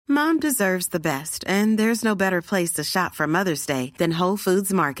Mom deserves the best, and there's no better place to shop for Mother's Day than Whole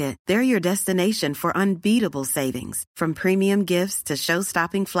Foods Market. They're your destination for unbeatable savings, from premium gifts to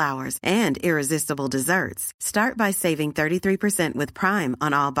show-stopping flowers and irresistible desserts. Start by saving 33% with Prime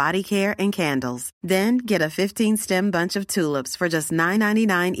on all body care and candles. Then get a 15-stem bunch of tulips for just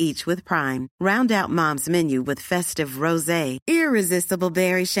 $9.99 each with Prime. Round out Mom's menu with festive rosé, irresistible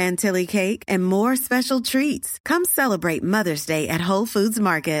berry chantilly cake, and more special treats. Come celebrate Mother's Day at Whole Foods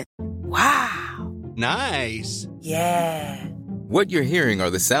Market. Wow. Nice. Yeah. What you're hearing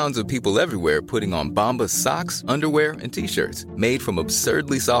are the sounds of people everywhere putting on Bombas socks, underwear, and T-shirts made from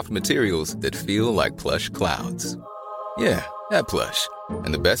absurdly soft materials that feel like plush clouds. Yeah, that plush.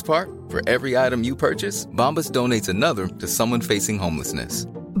 And the best part? For every item you purchase, Bombas donates another to someone facing homelessness.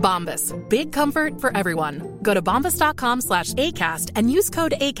 Bombas. Big comfort for everyone. Go to bombas.com/ACAST and use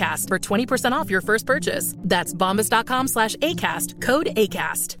code ACAST for 20% off your first purchase. That's bombas.com/ACAST. Code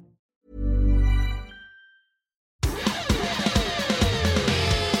ACAST.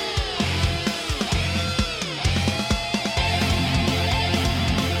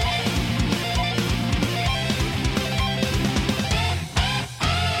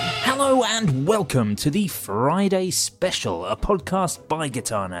 Hello and welcome to the Friday Special, a podcast by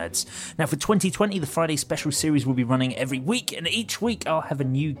Guitar Nerds. Now for 2020, the Friday Special series will be running every week, and each week I'll have a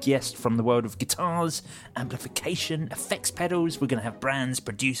new guest from the world of guitars, amplification, effects pedals. We're going to have brands,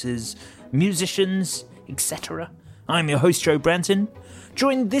 producers, musicians, etc. I'm your host, Joe Branton,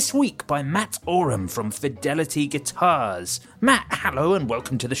 joined this week by Matt Oram from Fidelity Guitars. Matt, hello and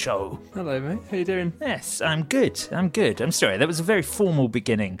welcome to the show. Hello, mate. How you doing? Yes, I'm good. I'm sorry, that was a very formal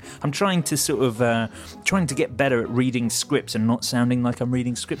beginning. I'm trying to sort of, trying to get better at reading scripts and not sounding like I'm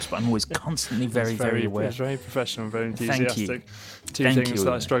reading scripts, but I'm always constantly very aware. It's very professional, very enthusiastic. Thank you. Two Thank things you.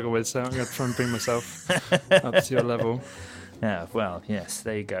 that I struggle with, so I'm going to try and bring myself up to your level. Yeah, well, yes,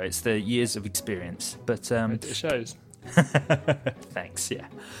 there you go. It's the years of experience. But It shows. Thanks, yeah.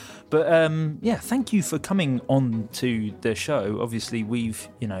 But yeah, thank you for coming on to the show. Obviously, we've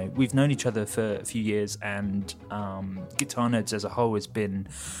known each other for a few years, and Guitar Nerds as a whole has been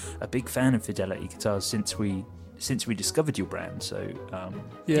a big fan of Fidelity Guitars since we discovered your brand. So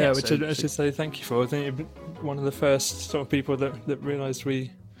which I should say thank you for. I think you're one of the first sort of people that realised we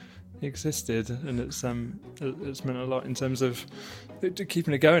existed, and it's meant a lot in terms of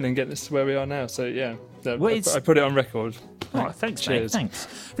keeping it going and getting us to where we are now. So yeah, I put it on record. Oh, thanks, Cheers. mate. Thanks.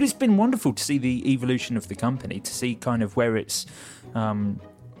 But it's been wonderful to see the evolution of the company, to see kind of where it's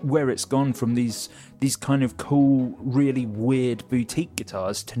gone from these kind of cool, really weird boutique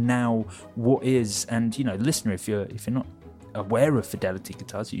guitars to now what is. And listener, if you're not aware of Fidelity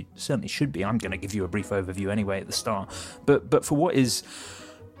Guitars, you certainly should be. I'm going to give you a brief overview anyway at the start. But for what is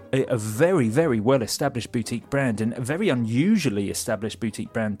a very, very well-established boutique brand, and a very unusually established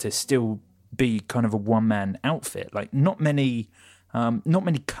boutique brand to still be kind of a one-man outfit. Like not many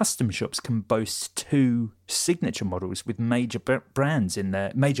custom shops can boast two signature models with major bands in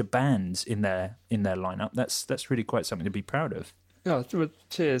their lineup. That's really quite something to be proud of. Oh,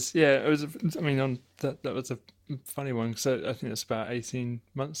 cheers. Yeah, it was. That was a funny one. So I think it's about 18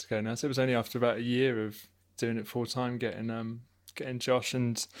 months ago now. So it was only after about a year of doing it full time, getting Josh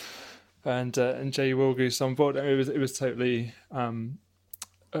and Jay Wilgoose on board. It was totally.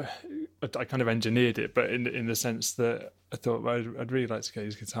 I kind of engineered it, but in the sense that I thought I'd really like to get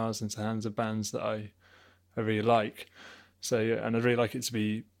these guitars into the hands of bands that I really like. So and I'd really like it to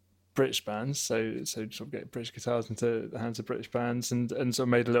be British bands. So sort of get British guitars into the hands of British bands, and sort of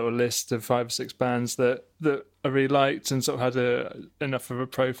made a little list of 5 or 6 bands that I really liked, and sort of had enough of a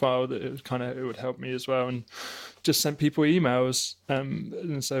profile that it would help me as well, and just sent people emails.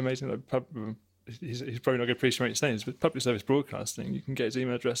 And so amazing. He's probably not going to appreciate what you're saying, but public service broadcasting, you can get his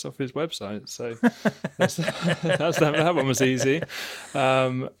email address off his website. So that one was easy.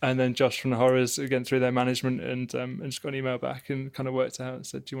 And then Josh from the Horrors, again, through their management, and just got an email back and kind of worked out and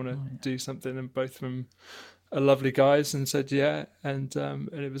said, do you want to do something? And both of them are lovely guys, and said, yeah. And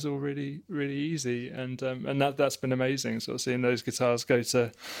it was all really, really easy. And that's been amazing, sort of seeing those guitars go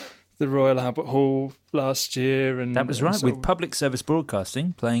to the Royal Albert Hall last year. And that was right, with public service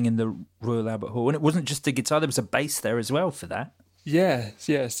broadcasting playing in the Royal Albert Hall. And it wasn't just a guitar, there was a bass there as well for that. Yeah.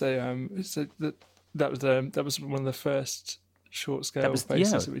 So that was one of the first short scale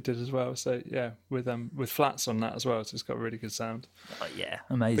basses that we did as well. So yeah, with flats on that as well. So it's got a really good sound. Oh yeah,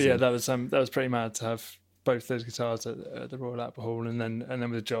 amazing. But yeah, that was pretty mad to have both those guitars at the Royal Albert Hall, and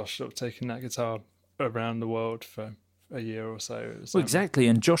then with Josh sort of taking that guitar around the world for a year or so. Well, exactly.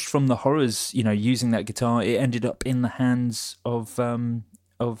 And Josh from the Horrors, using that guitar, it ended up in the hands of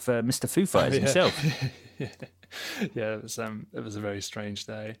Mr. Foo Fighters himself. Yeah. yeah, it was a very strange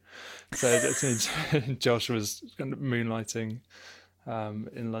day. So Josh was kind of moonlighting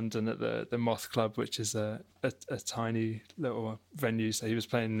in London at the Moth Club, which is a tiny little venue. So he was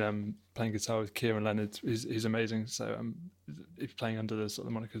playing guitar with Kieran Leonard, who's amazing. So he's playing under the sort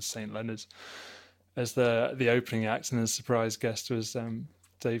of moniker Saint Leonard as the opening act, and the surprise guest was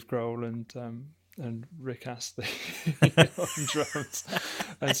Dave Grohl and Rick Astley on drums.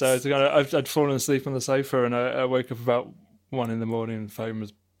 And so I'd fallen asleep on the sofa, and I woke up about 1 a.m, and the phone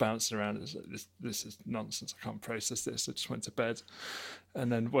was bouncing around. It was like, this is nonsense. I can't process this. I just went to bed,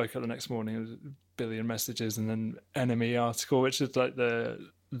 and then woke up the next morning. It was a billion messages, and then NME article, which is like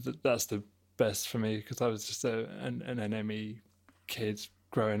that's the best for me, because I was just an NME kid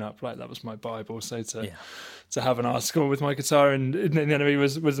growing up. Like, that was my Bible. So to have an article with my guitar and the NME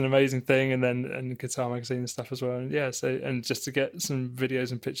was an amazing thing, and Guitar Magazine and stuff as well. And and just to get some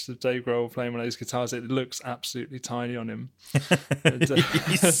videos and pictures of Dave Grohl playing one of those guitars, it looks absolutely tiny on him.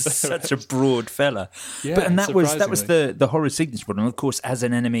 He's such a broad fella. Yeah, but that was the Horror signature model. And of course, as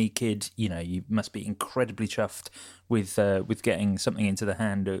an NME kid, you must be incredibly chuffed with getting something into the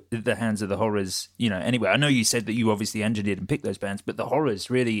hands of the Horrors. Anyway, I know you said that you obviously engineered and picked those bands, but the Horrors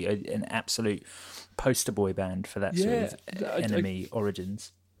really an absolute poster boy band for that sort of NME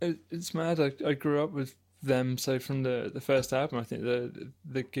origins. It's mad. I grew up with them. So from the first album, I think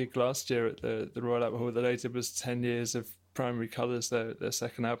the gig last year at the Royal Albert Hall that they did was 10 years of Primary Colours, their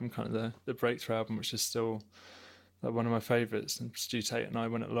second album, kind of the breakthrough album, which is still like one of my favourites. And Stu Tate and I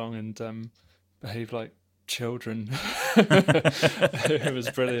went along and behaved like children. It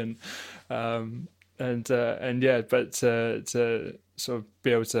was brilliant. But to sort of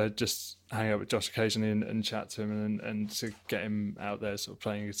be able to just hang out with Josh occasionally and chat to him and to get him out there sort of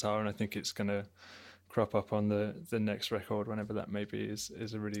playing guitar, and I think it's going to crop up on the next record, whenever that may be,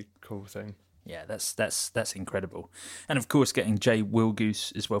 is a really cool thing. Yeah, that's incredible. And of course, getting Jay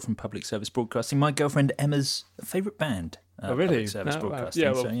Wilgoose as well from Public Service Broadcasting, my girlfriend Emma's favourite band. Oh, really? Public Service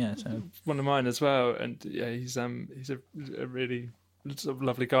Broadcasting. Yeah, so one of mine as well. And yeah, he's a really sort of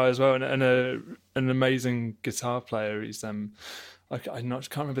lovely guy as well, and an amazing guitar player. He's I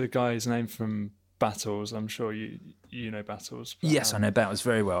can't remember the guy's name from Battles. I'm sure you know Battles. But, yes, I know Battles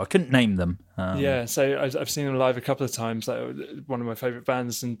very well. I couldn't name them. So I've seen them live a couple of times. Like, one of my favourite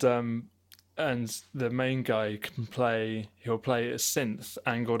bands, and the main guy can play. He'll play a synth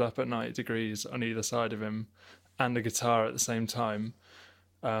angled up at 90 degrees on either side of him, and the guitar at the same time.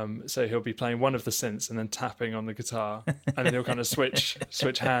 So he'll be playing one of the synths and then tapping on the guitar, and then he'll kind of switch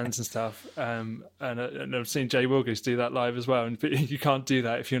hands and stuff. And I've seen Jay Wilgoose do that live as well. And you can't do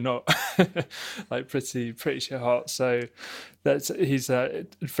that if you're not like pretty shit hot. So he's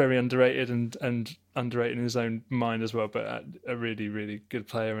very underrated and underrated in his own mind as well. But a really, really good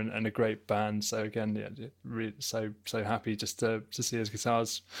player and a great band. So again, really so happy just to see his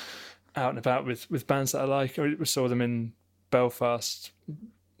guitars out and about with bands that I like. We saw them in Belfast.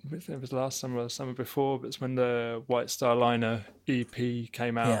 It was last summer or the summer before, but it's when the White Star Liner EP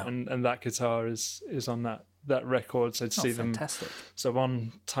came out, and that guitar is on that record. So to see fantastic. them, so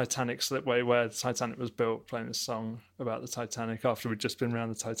on Titanic Slipway, where the Titanic was built, playing this song about the Titanic after we'd just been around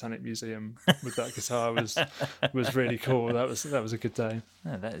the Titanic Museum with that guitar was really cool. That was a good day.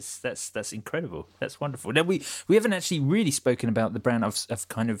 Oh, that's incredible. That's wonderful. Now we haven't actually really spoken about the brand. I've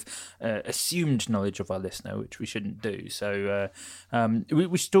kind of assumed knowledge of our listener, which we shouldn't do. So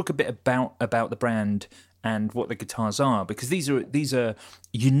we should talk a bit about the brand and what the guitars are, because these are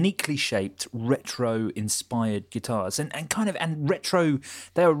uniquely shaped, retro-inspired guitars, and retro.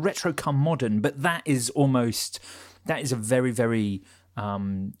 They are retro come modern, but that is a very, very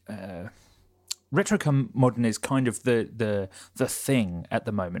retro come modern is kind of the thing at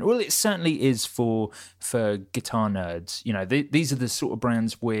the moment. Well, it certainly is for guitar nerds. These are the sort of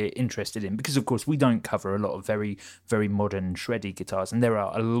brands we're interested in, because of course we don't cover a lot of very, very modern shreddy guitars, and there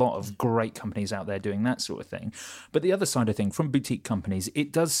are a lot of great companies out there doing that sort of thing. But the other side of things, from boutique companies,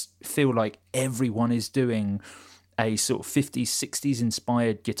 it does feel like everyone is doing a sort of 50s, 60s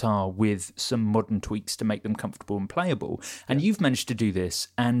inspired guitar with some modern tweaks to make them comfortable and playable. And you've managed to do this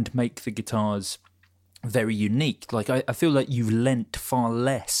and make the guitars very unique. Like, I feel like you've lent far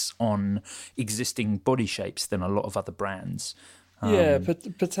less on existing body shapes than a lot of other brands.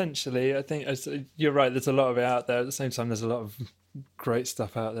 But potentially. I think you're right, there's a lot of it out there. At the same time, there's a lot of great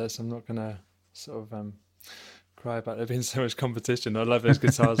stuff out there, so I'm not going to sort of cry about there being so much competition. I love those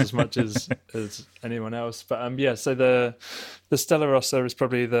guitars as much as anyone else. But so the Stella Rossa is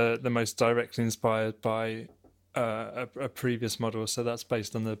probably the most directly inspired by a previous model. So that's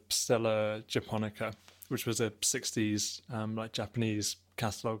based on the Stella Japonica, which was a 60s like Japanese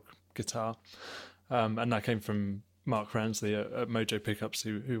catalog guitar. And that came from Mark Ransley at Mojo Pickups,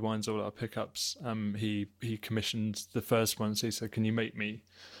 who winds all our pickups. He commissioned the first one, so he said, "Can you make me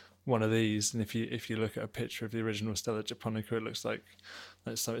one of these?" And if you look at a picture of the original Stella Japonica, it looks like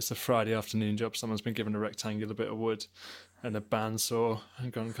so it's a Friday afternoon job. Someone's been given a rectangular bit of wood and a bandsaw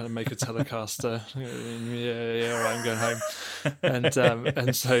and gone kind of make a Telecaster. yeah, all right, I'm going home.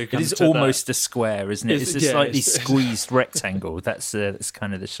 And so it is almost a square, isn't it? It's a slightly squeezed rectangle. That's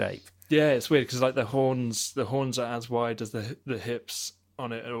kind of the shape. Yeah, it's weird because like the horns are as wide as the hips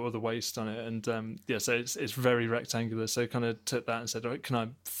on it or the waist on it, and so it's very rectangular. So kind of took that and said, all right, can I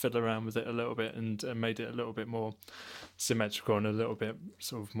fiddle around with it a little bit and made it a little bit more symmetrical and a little bit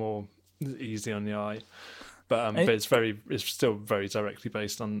sort of more easy on the eye. But it's still very directly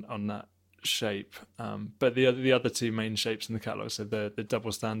based on that shape. But the other two main shapes in the catalogue, so the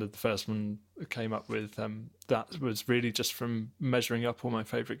double standard, the first one came up with, that was really just from measuring up all my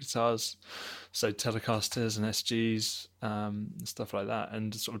favourite guitars, so Telecasters and SGs, stuff like that,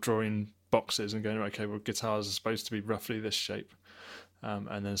 and sort of drawing boxes and going, okay, well, guitars are supposed to be roughly this shape,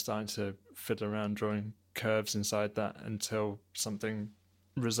 and then starting to fiddle around drawing curves inside that until something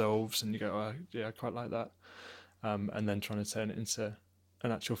resolves and you go, oh, yeah, I quite like that, and then trying to turn it into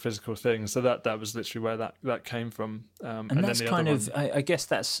an actual physical thing. So that was literally where that came from. And that's then the kind other of, I guess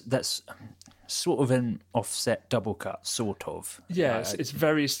that's sort of an offset double cut, sort of. Yeah, it's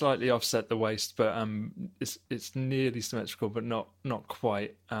very slightly offset the waist, but it's nearly symmetrical, but not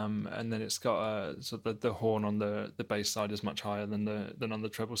quite. And then it's got the horn on the bass side is much higher than on the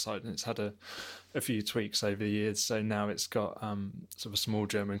treble side, and it's had a few tweaks over the years. So now it's got sort of a small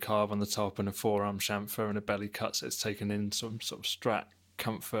German carve on the top and a forearm chamfer and a belly cut. So it's taken in some sort of Strat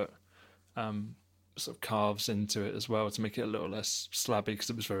comfort sort of carves into it as well to make it a little less slabby,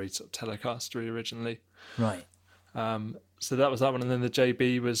 because it was very sort of Telecastery originally. Right. So that was that one, and then the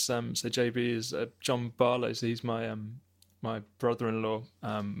JB was so JB is John Barlow. So he's my brother-in-law,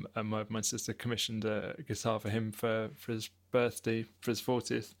 and my sister commissioned a guitar for him for his birthday, for his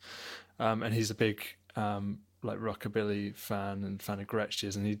 40th, and he's a big like rockabilly fan of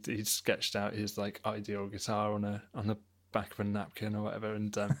Gretsch's, and he'd sketched out his like ideal guitar on the back of a napkin or whatever,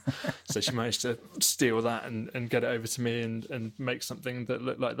 and so she managed to steal that and get it over to me and make something that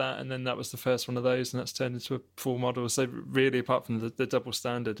looked like that, and then that was the first one of those, and that's turned into a full model. So really, apart from the double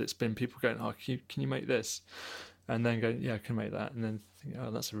standard, it's been people going, oh, can you make this, and then going, yeah, I can make that, and then think,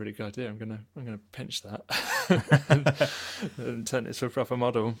 oh, that's a really good idea, I'm gonna pinch that and turn it to a proper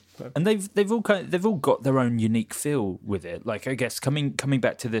model. And they've all got their own unique feel with it. Like, I guess coming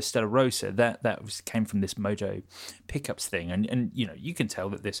back to the Stella Rosa, that came from this Mojo Pickups thing, and you know, you can tell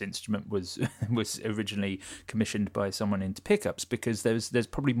that this instrument was originally commissioned by someone into pickups, because there's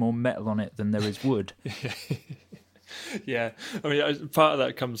probably more metal on it than there is wood. Yeah, I mean, part of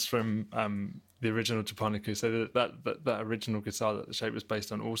that comes from the original Japonica. So that original guitar that the shape was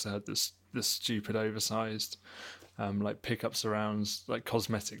based on also had this stupid oversized like pickup surrounds, like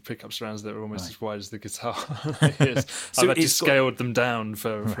cosmetic pickup surrounds that are almost as wide as the guitar is. So I've actually scaled them down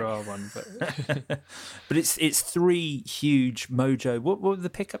for our one, but but it's three huge Mojo. What were the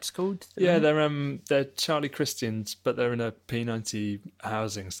pickups called? Yeah, they're Charlie Christians, but they're in a P90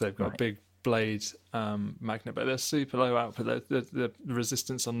 housing, so they've got a big blade magnet, but they're super low output. The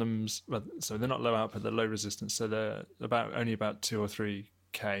resistance on them, so they're not low output, they're low resistance, so they're only about 2 or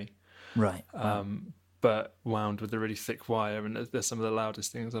 3K, right? But wound with a really thick wire, and they're some of the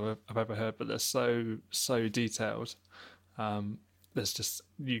loudest things I've ever heard. But they're so detailed. There's just,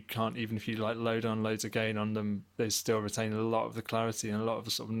 you can't, even if you like load on loads of gain on them, they still retain a lot of the clarity and a lot of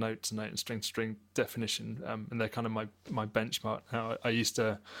the sort of note to note and string to string definition. And they're kind of my benchmark now. I used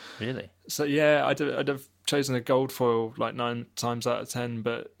to really. So yeah, I'd have chosen a gold foil like 9 times out of 10,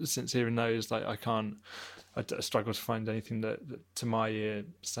 but since hearing those, like I struggle to find anything that to my ear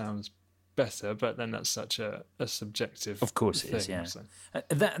sounds better. But then that's such a subjective, of course thing, it is, yeah. So.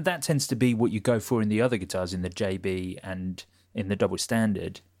 That tends to be what you go for in the other guitars, in the JB and in the double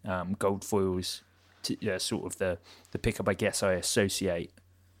standard. Gold foils, sort of the pickup, I guess, I associate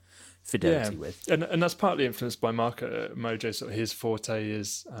fidelity with. And that's partly influenced by Mark at Mojo. Sort of his forte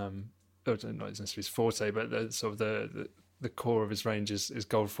is, not necessarily his forte, but the core of his range is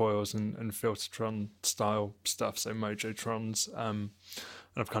gold foils and Filtertron style stuff, so Mojotrons. And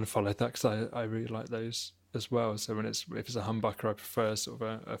I've kind of followed that because I really like those as well. So if it's a humbucker, I prefer sort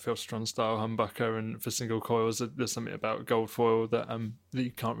of a Filtertron style humbucker, and for single coils, there's something about gold foil that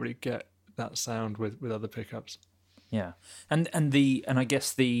you can't really get that sound with other pickups. Yeah, and I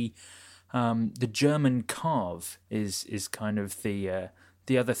guess the German carve is kind of the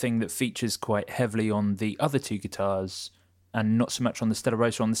other thing that features quite heavily on the other two guitars and not so much on the Stella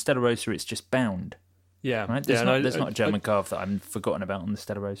Rosa. On the Stella Rosa, it's just bound. Yeah, Right? There's not a German carve that I've forgotten about on the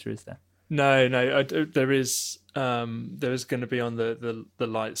Stella Rosa, is there? No, there is going to be on the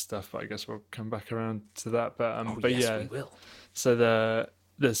light stuff, but I guess we'll come back around to that. But yes, yeah, we will. So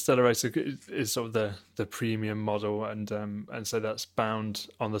the Stella Rosa is sort of the premium model, and so that's bound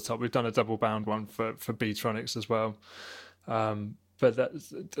on the top. We've done a double bound one for B-Tronics as well. But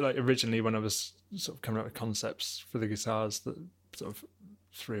that's like originally when I was sort of coming up with concepts for the guitars, that sort of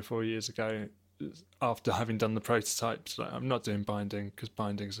 3 or 4 years ago, after having done the prototypes, like, I'm not doing binding because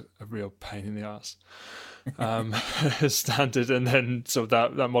binding's a real pain in the ass. Standard, and then sort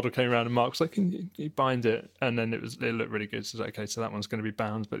of that model came around and Mark was like, can you bind it? And then it looked really good. So okay, so that one's going to be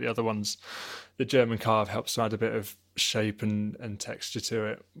bound, but the other one's, the German carve helps to add a bit of shape and texture to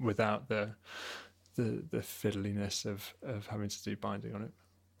it without the fiddliness of having to do binding on it.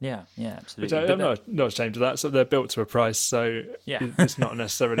 Yeah, absolutely. Which I'm not ashamed of that. So they're built to a price. So it's not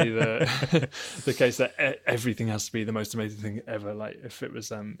necessarily the case that everything has to be the most amazing thing ever. Like if it was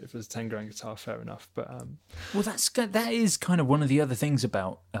 $10,000 guitar, fair enough. But well, that is kind of one of the other things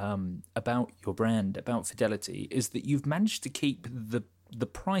about your brand, about Fidelity, is that you've managed to keep the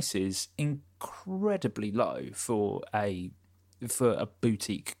prices incredibly low for a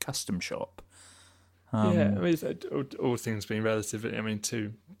boutique custom shop. I mean, all things being relative, I mean,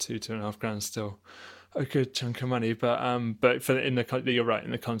 $2,500 is still a good chunk of money. But you're right,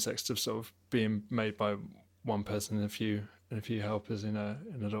 in the context of sort of being made by one person and a few helpers in a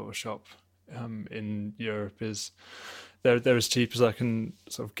little shop in Europe, is they're as cheap as I can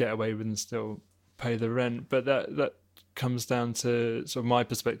sort of get away with and still pay the rent. But that comes down to sort of my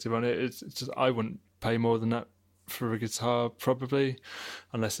perspective on it. It's just I wouldn't pay more than that for a guitar, probably,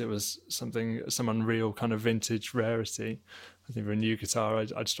 unless it was some unreal kind of vintage rarity. I think for a new guitar,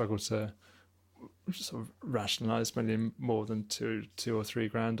 I'd struggle to sort of rationalise spending more than $2,000 or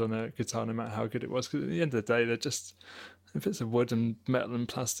 $3,000 on a guitar, no matter how good it was. Because at the end of the day, they're just, if it's a wood and metal and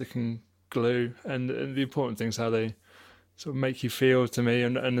plastic and glue, and the important thing is how they sort of make you feel to me,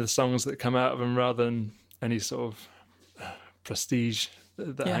 and the songs that come out of them, rather than any sort of prestige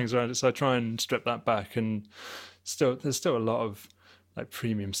that hangs around it. So I try and strip that back, and there's still a lot of like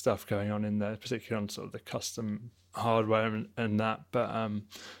premium stuff going on in there, particularly on sort of the custom hardware and that,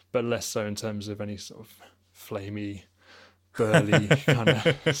 but less so in terms of any sort of flamey, burly kind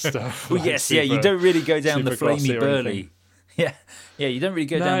of stuff. Well, like you don't really go down the flamey burly. Yeah, you don't really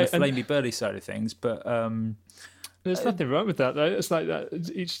go down the flamey burly side of things, but there's nothing wrong with that, though. It's like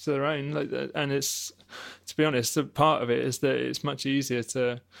that, each to their own. Like that, and it's, to be honest, a part of it is that it's much easier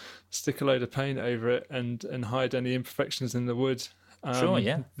to stick a load of paint over it and hide any imperfections in the wood.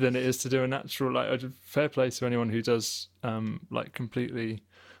 Than it is to do a natural. Like, fair play to anyone who does like completely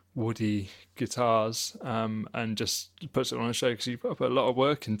woody guitars and just puts it on a show, because you put a lot of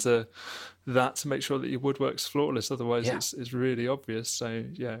work into that to make sure that your woodwork's flawless. Otherwise, it's really obvious. So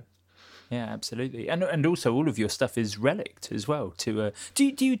Yeah, absolutely, and also all of your stuff is relicked as well. Do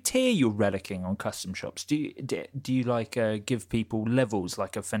you tier your relicking on custom shops? Do you like give people levels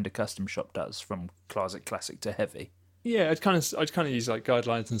like a Fender custom shop does, from classic to heavy? Yeah, I'd kind of use like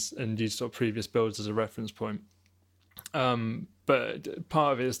guidelines and use sort of previous builds as a reference point. But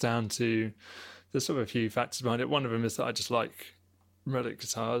part of it is down to, there's sort of a few factors behind it. One of them is that I just like relic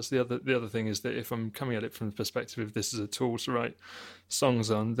guitars. The other thing is that if I'm coming at it from the perspective of this is a tool to write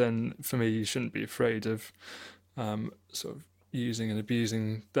songs on, then for me you shouldn't be afraid of sort of using and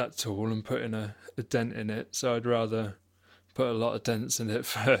abusing that tool and putting a dent in it. So I'd rather put a lot of dents in it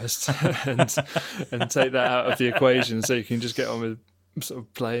first and take that out of the equation, so you can just get on with sort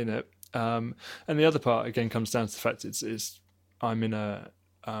of playing it. And the other part again comes down to the fact it's I'm in a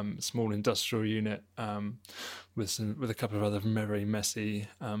small industrial unit with a couple of other very messy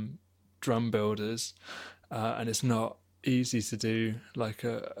drum builders, and it's not easy to do like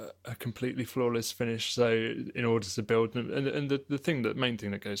a completely flawless finish. So in order to build them, and the main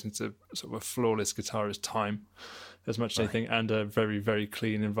thing that goes into sort of a flawless guitar is time, as much as anything, and a very, very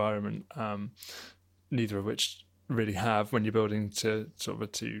clean environment, neither of which really have when you're building to sort of a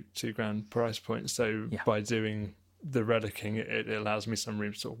 $2,000 price point. So by doing the relicking, it allows me some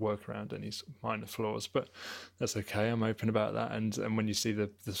room to sort of work around any sort of minor flaws, but that's okay. I'm open about that, and when you see the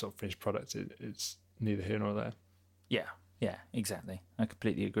sort of finished product, it's neither here nor there. Yeah, exactly. I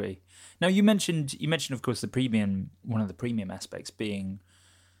completely agree. Now you mentioned of course one of the premium aspects being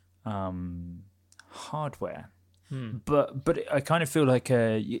hardware. But I kind of feel like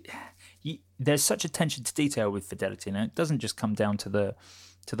there's such attention to detail with Fidelity, and it doesn't just come down to the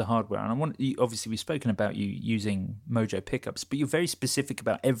hardware. And obviously we've spoken about you using Mojo pickups, but you're very specific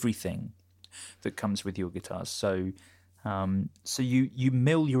about everything that comes with your guitars. So So you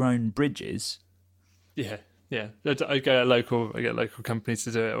mill your own bridges. Yeah. I get local companies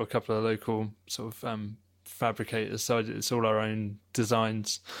to do it, or a couple of local sort of fabricators. So it's all our own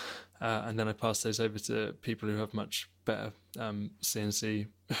designs, and then I pass those over to people who have much better CNC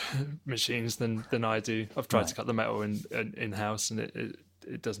machines than I do. I've tried to cut the metal in house, and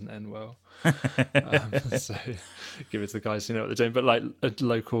it doesn't end well. So give it to the guys who know what they're doing. But like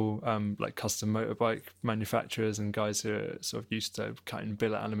local like custom motorbike manufacturers and guys who are sort of used to cutting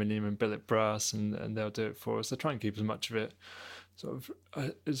billet aluminium and billet brass, and they'll do it for us. I try and keep as much of it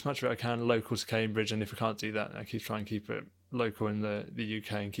as much of it I can local to Cambridge, and if I can't do that, I try and keep it local in the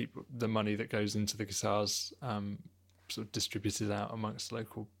UK and keep the money that goes into the guitars sort of distributed out amongst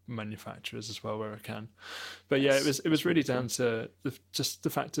local manufacturers as well where I can. But yeah, it was really down to just the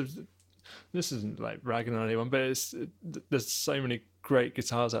fact of, this isn't like ragging on anyone, but there's so many great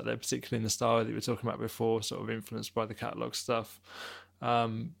guitars out there, particularly in the style that we were talking about before, sort of influenced by the catalog stuff.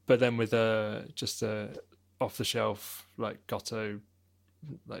 But then with just a off the shelf like Gotto,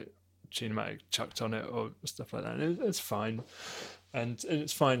 like Tunematic chucked on it or stuff like that, and it's fine. And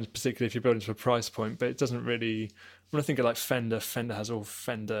it's fine, particularly if you're building to a price point, but it doesn't really. When I think of like Fender has all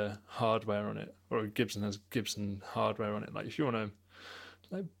Fender hardware on it, or Gibson has Gibson hardware on it. Like if you want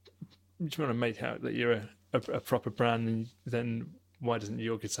to make out that you're a proper brand, then why doesn't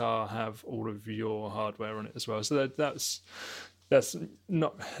your guitar have all of your hardware on it as well? So that's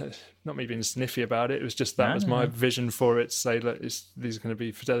not me being sniffy about it. It was just that was my vision for it. To say, look, these are going to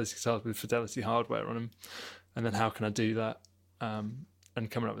be Fidelity guitars with Fidelity hardware on them, and then how can I do that? And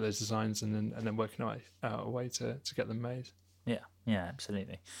coming up with those designs, and then working out a way to get them made. Yeah,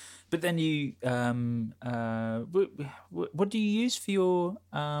 absolutely. But then you, what do you use for your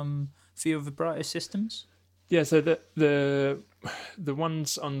vibrato systems? Yeah, so the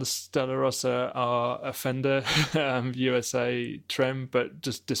ones on the Stella Rossa are a Fender USA trem, but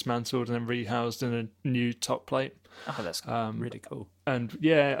just dismantled and then rehoused in a new top plate. Oh, that's really cool. And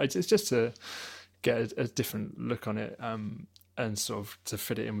yeah, it's just to get a different look on it. And sort of to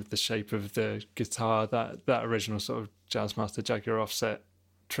fit it in with the shape of the guitar, that original sort of Jazzmaster Jaguar offset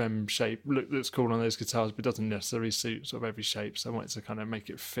trem shape looks cool on those guitars, but doesn't necessarily suit sort of every shape. So I wanted to kind of make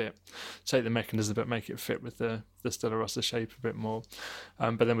it fit, take the mechanism, but make it fit with the Stella Rossa shape a bit more.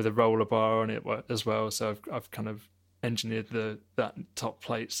 But then with a roller bar on it as well. So I've kind of engineered that top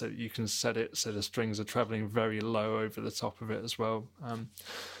plate so that you can set it so the strings are traveling very low over the top of it as well.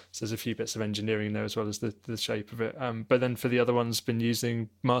 So there's a few bits of engineering there as well as the shape of it. But then for the other ones, been using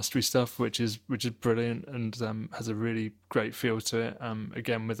Mastery stuff, which is brilliant and has a really great feel to it.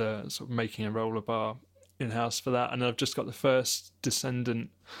 Again, with a sort of making a roller bar in house for that, and I've just got the first Descendant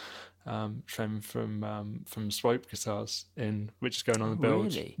trem from Swope Guitars in, which is going on the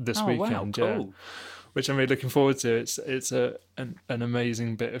build this weekend. Wow, cool. Yeah, which I'm really looking forward to. It's an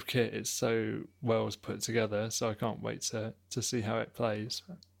amazing bit of kit. It's so well put together, so I can't wait to see how it plays.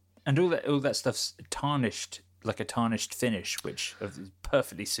 And all that stuff's tarnished, like a tarnished finish, which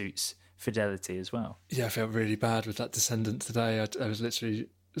perfectly suits Fidelity as well. Yeah, I felt really bad with that Descendant today. I was literally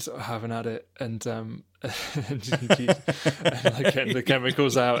sort of having at it and like getting the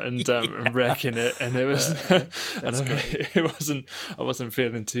chemicals out and wrecking it, and it was I wasn't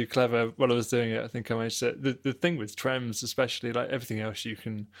feeling too clever while I was doing it. I think I managed to. The thing with trems, especially, like everything else, you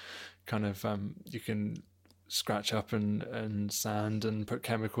can kind of you can scratch up and sand and put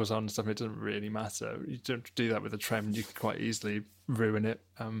chemicals on and stuff. It doesn't really matter. You don't do that with a trem, you can quite easily ruin it.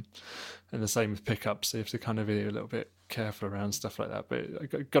 And the same with pickups, so you have to kind of be a little bit careful around stuff like that. But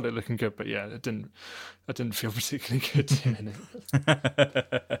I got it looking good, but yeah, I didn't feel particularly good doing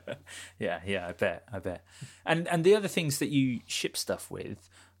it. yeah, I bet. And the other things that you ship stuff with,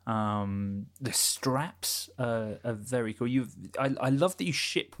 the straps are very cool. I love that you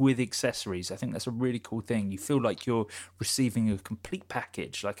ship with accessories. I think that's a really cool thing. You feel like you're receiving a complete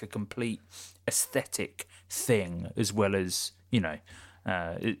package, like a complete aesthetic thing, as well as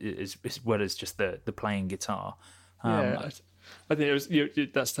as well as just the playing guitar. I think it was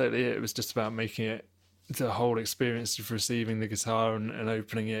that's totally it. It was just about making it the whole experience of receiving the guitar and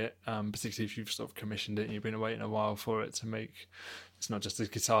opening it, particularly if you've sort of commissioned it and you've been waiting a while for it to make. It's not just the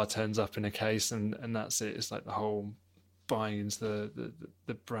guitar turns up in a case and that's it. It's like the whole buying into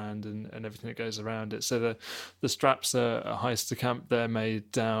the brand and everything that goes around it. So the straps are Heister Camp. They're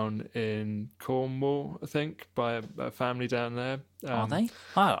made down in Cornwall, I think, by a family down there. Are they?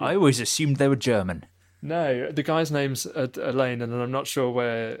 I always assumed they were German. No, the guy's name's Elaine, and I'm not sure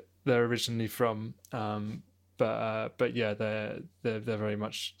where they're originally from. But yeah, they're very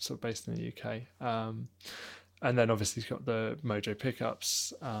much sort of based in the UK. And then obviously you've got the Mojo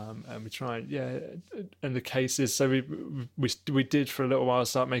pickups, and we try and the cases. So we did for a little while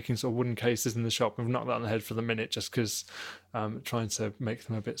start making sort of wooden cases in the shop. We've knocked that on the head for the minute just because trying to make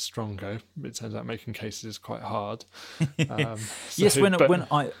them a bit stronger. It turns out making cases is quite hard. Yes, when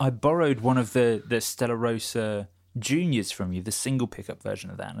I borrowed one of the Stella Rosa Juniors from you, the single pickup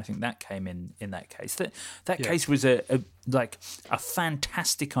version of that, and I think that came in that case. That case was a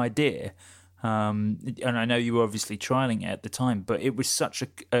fantastic idea. And I know you were obviously trialing it at the time, but it was such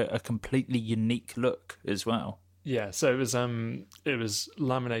a completely unique look as well. Yeah, so it was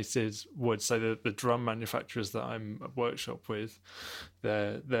laminated wood. So the drum manufacturers that I'm at workshop with,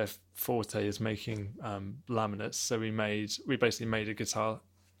 their forte is making laminates. So we basically made a guitar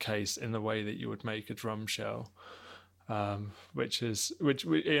case in the way that you would make a drum shell, which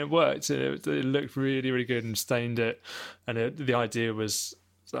it worked. It looked really, really good and stained it. And the idea was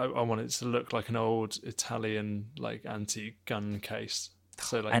I wanted it to look like an old Italian like antique gun case.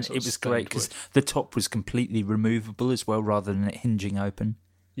 So and it was great because the top was completely removable as well, rather than it hinging open.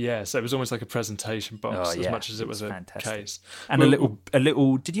 Yeah, so it was almost like a presentation box as much as it was a fantastic case. And a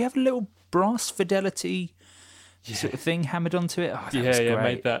little. Did you have a little brass fidelity sort of thing hammered onto it? Oh, that was great.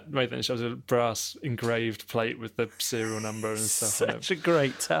 made that. It was a brass engraved plate with the serial number and stuff. Such a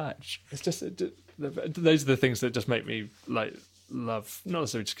great touch. It's just those are the things that just make me like love not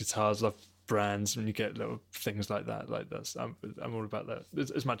necessarily just guitars, love brands. When you get little things like that, I'm all about that.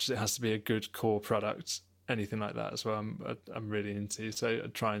 As much as it has to be a good core product, anything like that as well, I'm really into. So I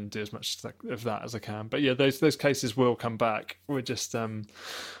try and do as much of that as I can. But yeah, those cases will come back. We're just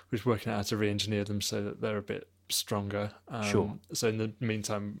working out how to re-engineer them so that they're a bit stronger. Sure. So in the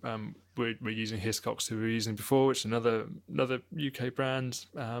meantime, we're using Hiscox, who we were using before, which is another UK brand,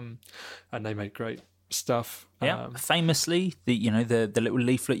 and they make great stuff. Yeah, famously, the little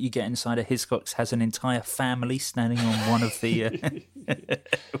leaflet you get inside of Hiscox has an entire family standing on one of the one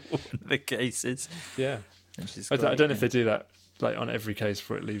of the cases. Yeah, I don't know if they do that like on every case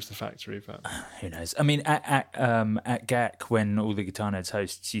before it leaves the factory, but who knows? I mean, at GAC, when all the Guitar Nerds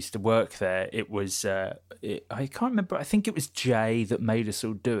hosts used to work there, it was I can't remember. I think it was Jay that made us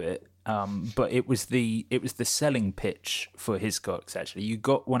all do it. But it was the selling pitch for Hiscox. Actually, you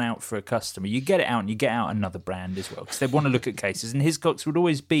got one out for a customer. You get it out, and you get out another brand as well because they want to look at cases. And Hiscox would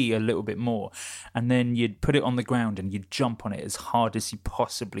always be a little bit more. And then you'd put it on the ground and you'd jump on it as hard as you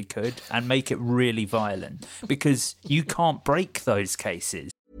possibly could and make it really violent because you can't break those cases.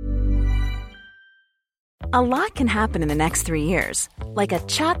 A lot can happen in the next 3 years. Like a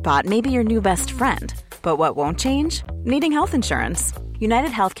chatbot may be your new best friend. But what won't change? Needing health insurance. United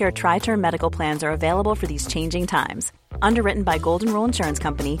Healthcare Tri-Term Medical Plans are available for these changing times. Underwritten by Golden Rule Insurance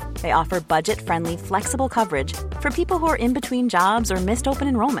Company, they offer budget-friendly, flexible coverage for people who are in between jobs or missed open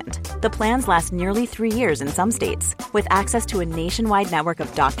enrollment. The plans last nearly 3 years in some states, with access to a nationwide network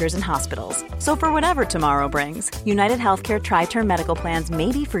of doctors and hospitals. So for whatever tomorrow brings, United Healthcare Tri-Term Medical Plans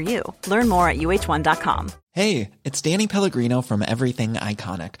may be for you. Learn more at uh1.com. Hey, it's Danny Pellegrino from Everything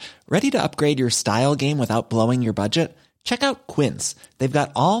Iconic. Ready to upgrade your style game without blowing your budget? Check out Quince. They've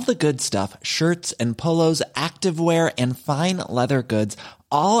got all the good stuff, shirts and polos, activewear, and fine leather goods,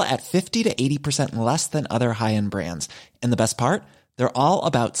 all at 50 to 80% less than other high-end brands. And the best part? They're all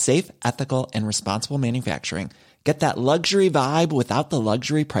about safe, ethical, and responsible manufacturing. Get that luxury vibe without the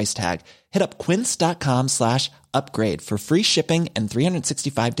luxury price tag. Hit up quince.com/upgrade for free shipping and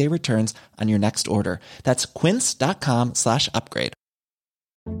 365-day returns on your next order. That's quince.com/upgrade.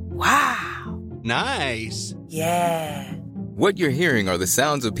 Wow. Nice. Yeah. What you're hearing are the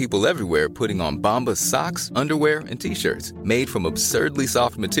sounds of people everywhere putting on Bombas socks, underwear, and T-shirts made from absurdly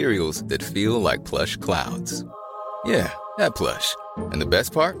soft materials that feel like plush clouds. Yeah, that plush. And the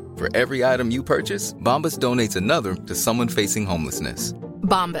best part? For every item you purchase, Bombas donates another to someone facing homelessness.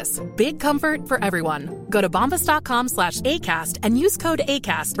 Bombas. Big comfort for everyone. Go to bombas.com/ACAST and use code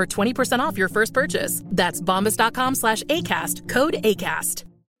ACAST for 20% off your first purchase. That's bombas.com/ACAST. Code ACAST.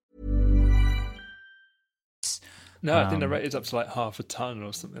 No, I think the rate is up to like half a ton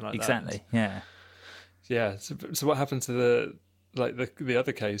or something like exactly, that. Exactly, yeah. So what happened to the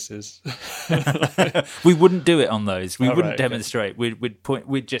other cases? We wouldn't do it on those. We wouldn't right, demonstrate. Okay.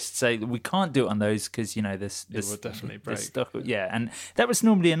 We'd just say that we can't do it on those because this it will definitely break. Stuff, yeah, and that was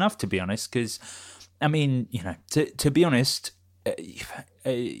normally enough, to be honest. Because I mean, to be honest,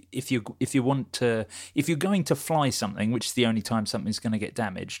 if you're going to fly something, which is the only time something's going to get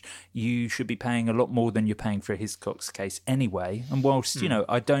damaged, you should be paying a lot more than you're paying for a Hiscox case anyway. And whilst I've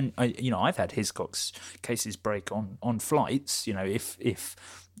had Hiscox cases break on flights,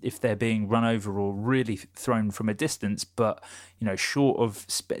 if they're being run over or really thrown from a distance, but short of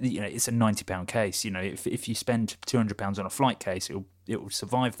it's a £90 case. If you spend £200 on a flight case, it will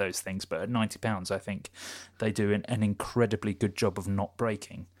survive those things. But at £90, I think they do an incredibly good job of not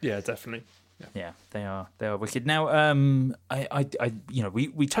breaking. Yeah, definitely. Yeah, they are wicked. Now,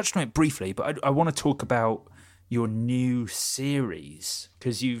 we touched on it briefly, but I want to talk about your new series,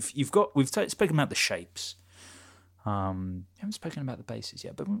 because we've spoken about the shapes. Haven't spoken about the bases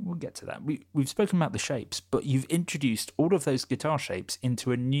yet, but we'll get to that. We've spoken about the shapes, but you've introduced all of those guitar shapes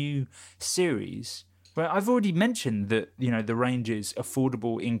into a new series where I've already mentioned that the range is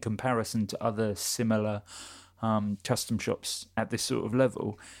affordable in comparison to other similar custom shops at this sort of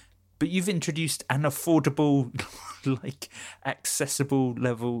level. But you've introduced an affordable, accessible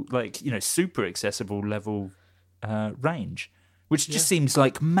level, super accessible level range, which just seems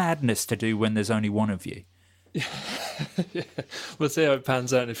like madness to do when there's only one of you. Yeah. We'll see how it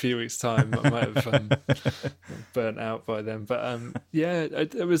pans out in a few weeks' time. I might have burnt out by then, but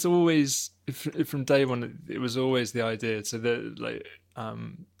it was always from day one. It was always the idea. So that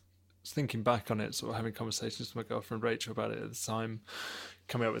thinking back on it, sort of having conversations with my girlfriend Rachel about it at the time,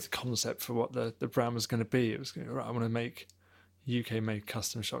 coming up with the concept for what the brand was going to be. It was I want to make UK made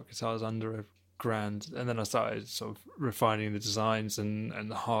custom shop guitars under £1,000, and then I started sort of refining the designs and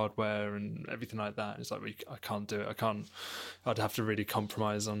the hardware and everything like that. It's like I can't do it. I'd have to really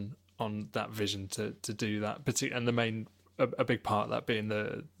compromise on that vision to do that. And a big part of that being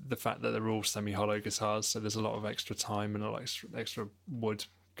the fact that they're all semi-hollow guitars, so there's a lot of extra time and a lot of extra wood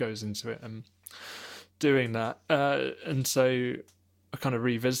goes into it and doing that. And so I kind of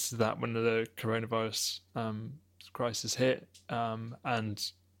revisited that when the coronavirus crisis hit,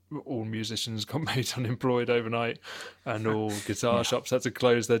 and all musicians got made unemployed overnight, and all guitar shops had to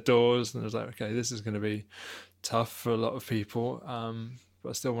close their doors. And I was like, okay, this is going to be tough for a lot of people, but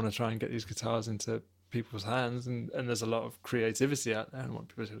I still want to try and get these guitars into people's hands. And there's a lot of creativity out there, and I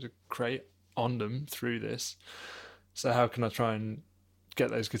want people to create on them through this. So how can I try and get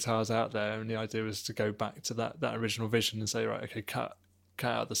those guitars out there? And the idea was to go back to that original vision and say, right, okay, cut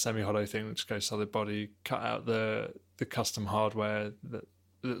out the semi-hollow thing, let's go solid body, cut out the custom hardware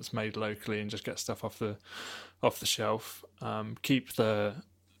that's made locally, and just get stuff off the shelf. Keep the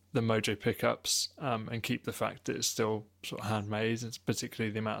Mojo pickups, and keep the fact that it's still sort of handmade. It's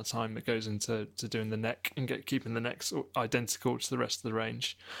particularly the amount of time that goes into doing the neck and keeping the necks identical to the rest of the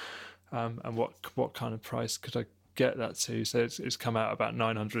range. And what kind of price could I get that to? So it's come out about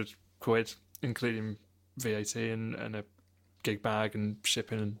 £900, including VAT and a gig bag and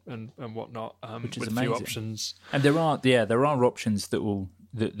shipping and whatnot, which is with amazing. a few options. And there are options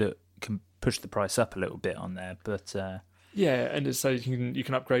that can push the price up a little bit on there, but and so you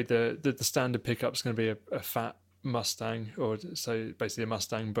can upgrade the standard pickup's going to be a fat Mustang, or so basically a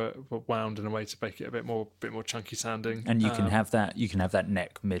Mustang but wound in a way to make it a bit more chunky sounding, and you can have that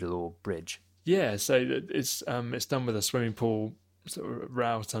neck, middle, or bridge. Yeah, so it's done with a swimming pool sort of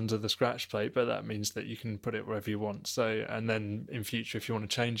route under the scratch plate, but that means that you can put it wherever you want. So, and then in future, if you want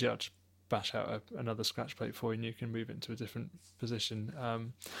to change it, I'll just bash out another scratch plate for you, and you can move it into a different position.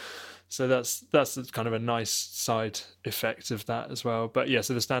 So that's kind of a nice side effect of that as well. But yeah,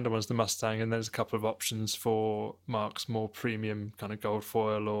 so the standard one's the Mustang, and there's a couple of options for Mark's more premium kind of gold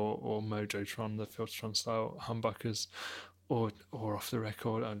foil or Mojotron, the Filtertron style humbuckers. Or off the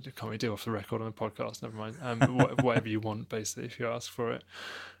record. I can't really do off the record on the podcast, never mind. Whatever you want, basically, if you ask for it.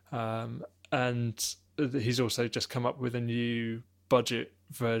 And he's also just come up with a new budget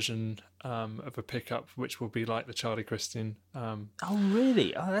version of a pickup, which will be like the Charlie Christian. Oh,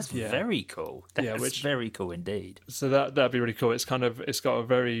 really? Oh, that's very cool. That's very cool indeed. So that'd be really cool. It's got a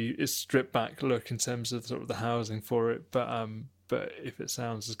very stripped back look in terms of sort of the housing for it, but if it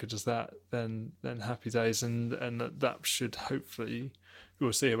sounds as good as that, then happy days, and that should hopefully,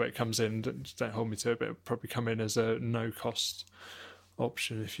 we'll see where it comes in. Don't hold me to it, but it'll probably come in as a no cost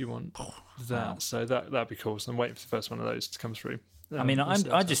option if you want that. Wow. So that'd be cool. So I'm waiting for the first one of those to come through. I mean,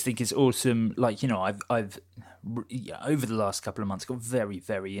 I just think it's awesome. I've over the last couple of months got very,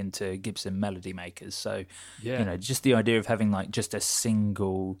 very into Gibson Melody Makers. So, just the idea of having just a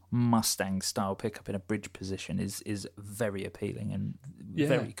single Mustang style pickup in a bridge position is very appealing and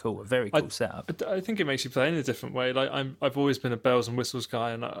very cool. A very cool setup. I think it makes you play in a different way. I've always been a bells and whistles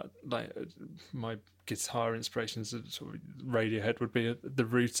guy, and my guitar inspirations, sort of Radiohead would be the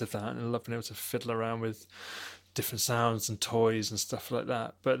root of that, and I love being able to fiddle around with different sounds and toys and stuff like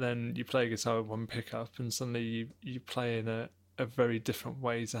that. But then you play a guitar with one pickup, and suddenly you play in a very different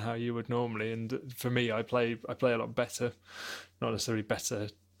way to how you would normally. And for me, I play a lot better, not necessarily better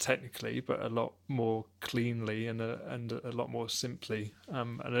technically, but a lot more cleanly and a lot more simply.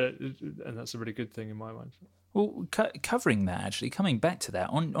 And that's a really good thing in my mind. Well, covering that, actually, coming back to that,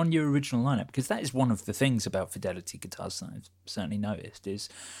 on your original lineup, because that is one of the things about Fidelity guitars that I've certainly noticed, is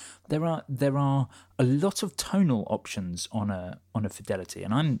there are a lot of tonal options on a Fidelity,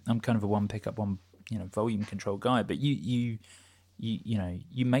 and I'm kind of a one pickup, one volume control guy, but you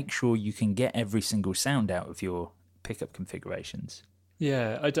make sure you can get every single sound out of your pickup configurations.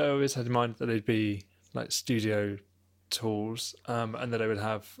 Yeah, I always had in mind that they'd be like studio tools, and that I would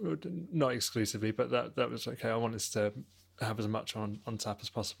have, not exclusively, but that was okay. I wanted to have as much on tap as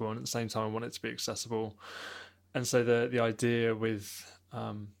possible, and at the same time I want it to be accessible. And so the idea with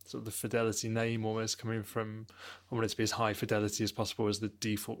sort of the Fidelity name almost coming from, I want it to be as high fidelity as possible as the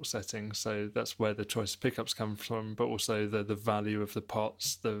default setting. So that's where the choice of pickups come from, but also the value of the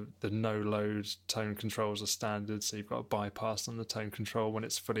pots, the no load tone controls are standard. So you've got a bypass on the tone control when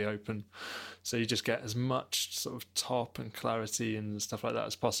it's fully open. So you just get as much sort of top and clarity and stuff like that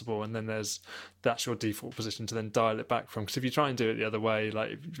as possible. And then that's your default position to then dial it back from. Because if you try and do it the other way,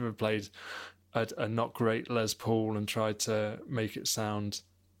 like if you ever played a not great Les Paul and tried to make it sound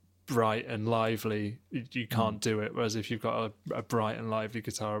bright and lively, you can't do it. Whereas if you've got a bright and lively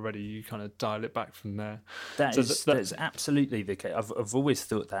guitar already, you kind of dial it back from there. That's absolutely the case. I've always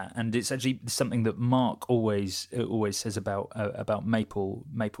thought that, and it's actually something that Mark always says about maple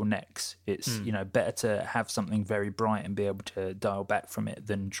necks. It's better to have something very bright and be able to dial back from it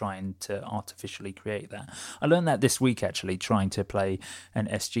than trying to artificially create that. I learned that this week, actually, trying to play an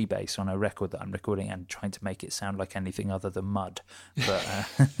SG bass on a record that I'm recording and trying to make it sound like anything other than mud. But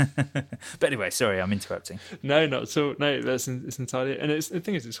but anyway, sorry, I'm interrupting. No, not at all. No, it's entirely. And the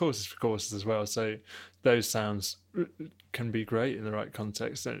thing is, it's horses for courses as well. So those sounds can be great in the right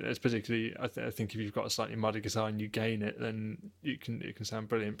context. And it's particularly, I think, if you've got a slightly muddy guitar and you gain it, then it can sound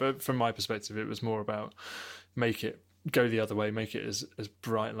brilliant. But from my perspective, it was more about go the other way, make it as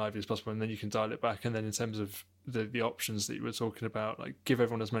bright and lively as possible, and then you can dial it back. And then in terms of the options that you were talking about, like give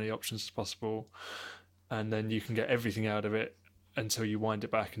everyone as many options as possible, and then you can get everything out of it until you wind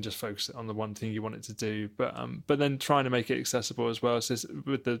it back and just focus on the one thing you want it to do. But then trying to make it accessible as well. So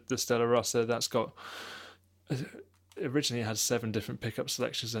with the Stella Rossa, that's got, originally it had 7 different pickup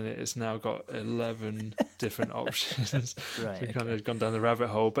selections in it. It's now got 11 different options. Right. So we've kind of gone down the rabbit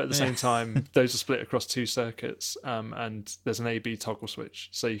hole. But at the same time, those are split across 2 circuits, and there's an A/B toggle switch.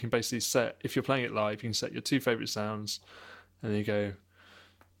 So you can basically set, if you're playing it live, you can set your 2 favourite sounds, and then you go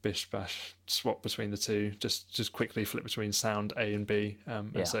bish bash, swap between the 2, just quickly flip between sound A and B,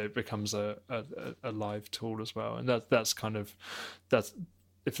 and so it becomes a live tool as well. And that's that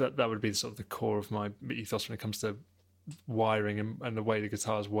would be sort of the core of my ethos when it comes to wiring and the way the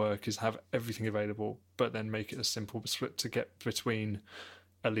guitars work, is have everything available, but then make it a simple split to get between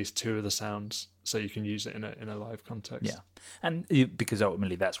at least 2 of the sounds, so you can use it in a live context. Yeah, and because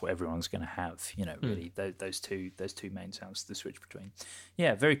ultimately that's what everyone's going to have. Really, those two main sounds to switch between.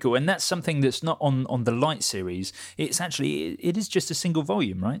 Yeah, very cool. And that's something that's not on the Light series. It's actually it is just a single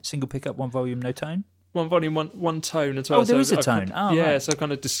volume, right? Single pickup, 1 volume, no tone. 1 volume, one tone as well. Oh, there is a tone. Right. So I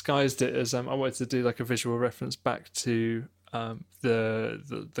kind of disguised it as I wanted to do like a visual reference back to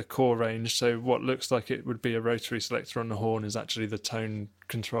the core range. So what looks like it would be a rotary selector on the horn is actually the tone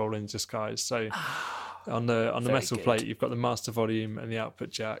control in disguise. So on the metal plate, you've got the master volume and the output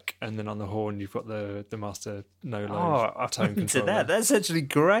jack, and then on the horn you've got the master no low tone control. That's actually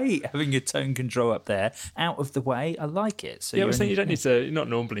great, having your tone control up there out of the way. I like it. So I was thinking you're not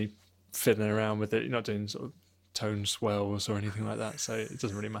normally fiddling around with it. You're not doing sort of tone swells or anything like that, so it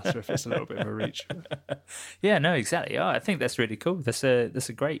doesn't really matter if it's a little bit of a reach. Yeah, no, exactly. I think that's really cool. That's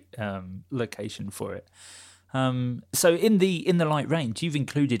a great location for it. So in the Light range, you've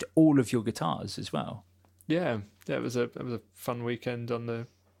included all of your guitars as well. Yeah, it was a fun weekend on the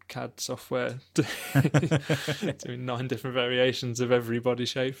CAD software, doing 9 different variations of every body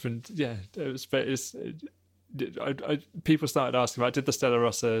shape, and people started asking. I did the Stella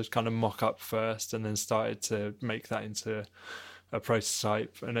Rossa kind of mock up first, and then started to make that into a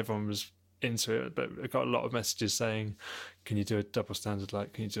prototype, and everyone was into it. But I got a lot of messages saying, "Can you do a double standard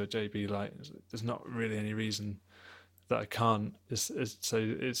light? Can you do a JB light?" There's not really any reason that I can't. It's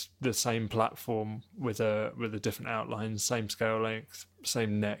the same platform with a different outline, same scale length,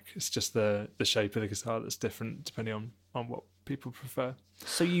 same neck. It's just the shape of the guitar that's different depending on what people prefer.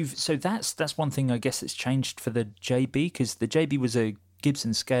 So that's one thing I guess that's changed for the JB, because the JB was a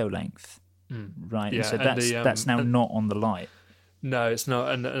Gibson scale length. right? Yeah, And so and that's now not on the light. No, it's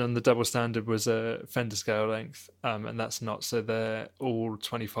not. And the double standard was a Fender scale length, and that's not. So they're all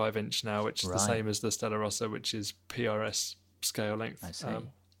 25-inch now, which is the same as the Stella Rossa, which is PRS scale length. I see.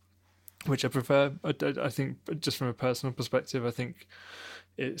 Which I prefer. I think, just from a personal perspective, I think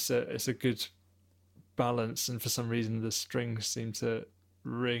it's a good balance. And for some reason, the strings seem to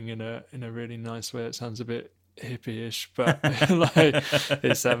ring in a really nice way. It sounds a bit hippie-ish, but like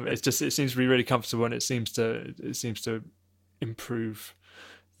it seems to be really comfortable, and it seems to improve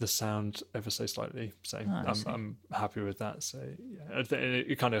the sound ever so slightly. So I'm happy with that. So yeah,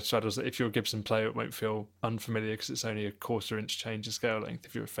 it kind of straddles that if you're a Gibson player, it won't feel unfamiliar because it's only a 1/4 inch change in scale length.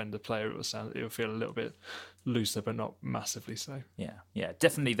 If you're a Fender player, it'll feel a little bit looser, but not massively so. Yeah,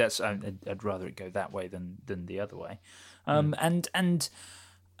 definitely. That's I'd rather it go that way than the other way. What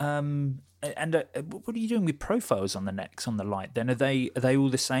are you doing with profiles on the necks on the light? Then are they all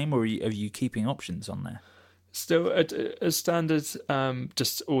the same, or are you keeping options on there? Still a standard,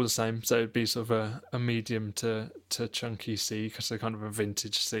 just all the same. So it'd be sort of a medium to chunky C, because they're kind of a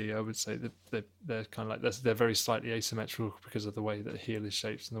vintage C. I would say that they're kind of like they're very slightly asymmetrical because of the way that the heel is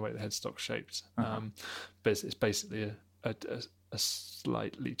shaped and the way the headstock's shaped. But it's basically a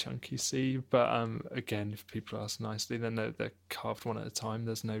slightly chunky C. But again, if people ask nicely, then they're carved one at a time.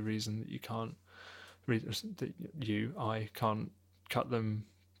 There's no reason that I can't cut them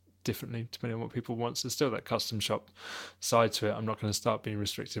differently depending on what people want. So there's still that custom shop side to it. I'm not going to start being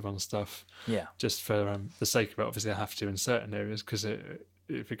restrictive on stuff just for the sake of it. Obviously I have to in certain areas, because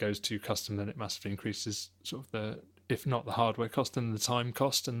if it goes too custom, then it massively increases sort of if not the hardware cost, then the time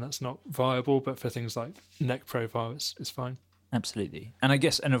cost, and that's not viable. But for things like neck profile, it's fine. Absolutely. And I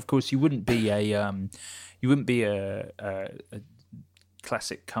guess, and of course, you wouldn't be a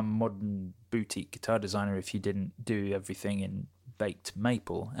classic come modern boutique guitar designer if you didn't do everything in baked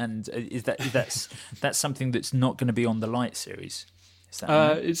maple. And that's something that's not going to be on the Light series? Is that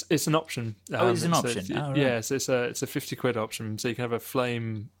right? It's an option. It's an option. Right. Yeah, so it's a 50 quid option. So you can have a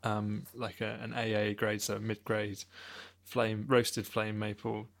flame, like an AA grade, so a mid grade roasted flame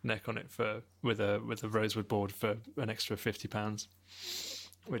maple neck on it with a rosewood board for an extra £50,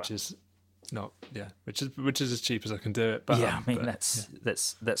 which is not which is as cheap as I can do it. But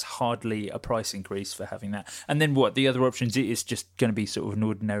that's hardly a price increase for having that. And then what the other options is just going to be sort of an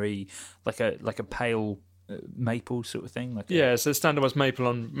ordinary like a pale maple sort of thing. So standard was maple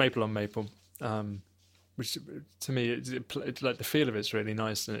on maple. Which to me, it like the feel of it's really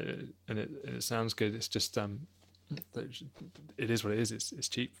nice and it sounds good. It's just it is what it is. It's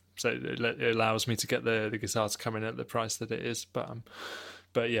cheap, so it allows me to get the guitar to come in at the price that it is.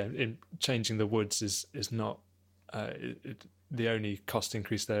 But yeah, in changing the woods is not the only cost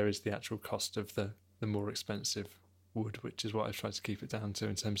increase there is the actual cost of the more expensive wood, which is what I've tried to keep it down to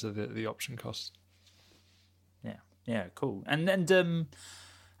in terms of the option costs. Yeah, cool. And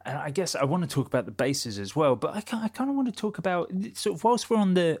I guess I want to talk about the basses as well, but I kind of want to talk about sort of whilst we're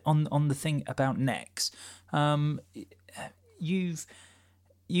on the thing about necks. You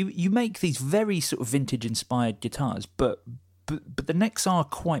make these very sort of vintage inspired guitars, but the necks are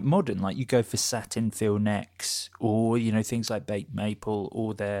quite modern. Like you go for satin feel necks, or things like baked maple,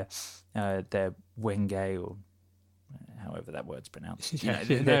 or their Wenge, or however that word's pronounced. I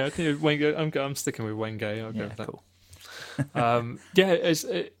think Wenge. I'm sticking with Wenge. I'll go with that. Cool.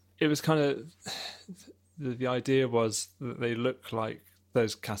 It was kind of the idea was that they look like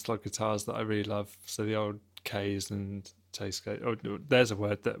those catalog guitars that I really love. So the old Ks and Teisco. Oh, there's a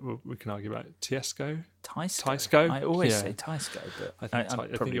word that we can argue about. Teisco. I always say Teisco, but I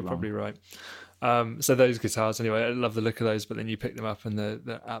think you're probably right. So those guitars, anyway, I love the look of those. But then you pick them up and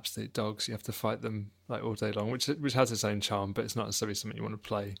they're absolute dogs. You have to fight them like all day long, which has its own charm, but it's not necessarily something you want to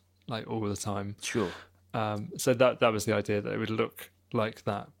play like all the time. Sure. So that was the idea, that it would look like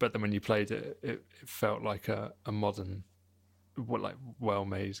that, but then when you played it, it felt like a modern,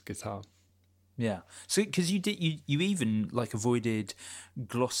 well-made guitar. Yeah. So because you even like avoided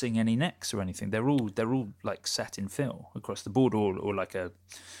glossing any necks or anything. They're all like satin fill across the board, or like a,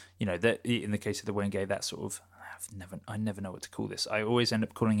 that in the case of the Wenge, that sort of. I never know what to call this. I always end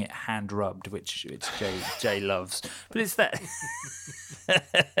up calling it hand rubbed, which Jay loves. But it's that.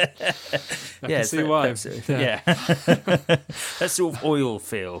 I can see why. That sort of oil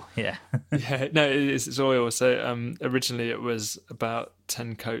feel. Yeah. Yeah. No, it's oil. So originally it was about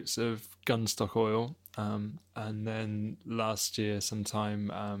 10 coats of gunstock oil, and then last year sometime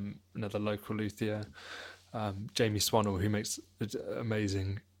another local luthier, Jamie Swannell, who makes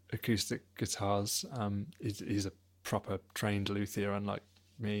amazing acoustic guitars. He's a proper trained luthier, unlike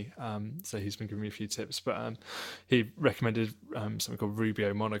me. So he's been giving me a few tips, but he recommended something called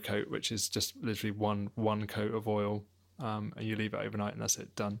Rubio Monocoat, which is just literally one coat of oil, and you leave it overnight, and that's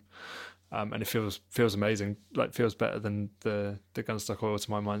it, done. And it feels amazing, like feels better than the Gunstock oil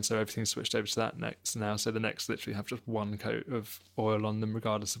to my mind. So everything's switched over to that next now. So the necks literally have just one coat of oil on them,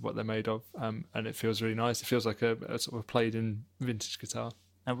 regardless of what they're made of, and it feels really nice. It feels like a sort of a played-in vintage guitar.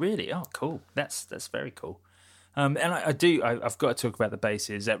 Oh, really? Oh, cool. That's very cool. And I've got to talk about the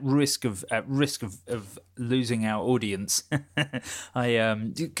basses at risk of losing our audience.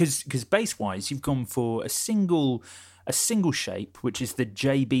 Because bass wise, you've gone for a single shape, which is the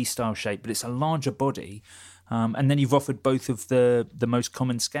JB style shape, but it's a larger body, and then you've offered both of the most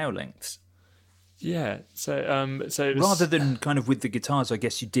common scale lengths. Yeah, so it was, rather than kind of with the guitars, I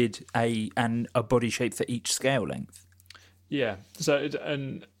guess you did a body shape for each scale length. Yeah, so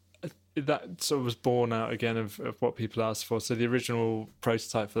that sort of was born out again of what people asked for. So the original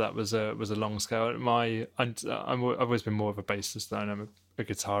prototype for that was a long scale. I've always been more of a bassist than I'm a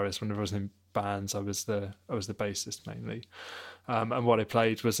guitarist. Whenever I was in bands, I was the bassist mainly. And what I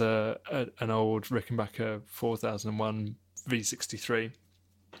played was an old Rickenbacker 4001 V63,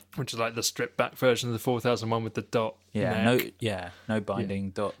 which is like the stripped back version of the 4001 with the dot. No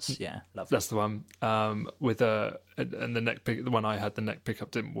binding dots. Yeah, lovely. That's the one. And the neck pick, the one I had, the neck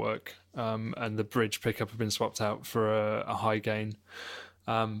pickup didn't work, and the bridge pickup had been swapped out for a high gain.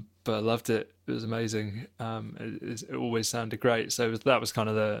 But I loved it. It was amazing. It always sounded great. So that was kind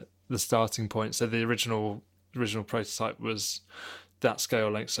of the starting point. So the original prototype was that scale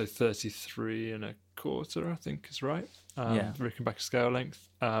length, so 33 1/4, I think is right. Rickenbacker scale length.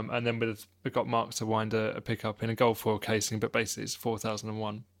 And then we got Mark to wind a pickup in a gold foil casing, but basically it's a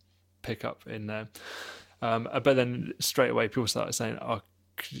 4001 pickup in there. But then straight away people started saying, "Oh,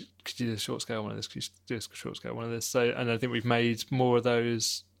 could you do a short scale one of this? Could you do a short scale one of this?" So, and I think we've made more of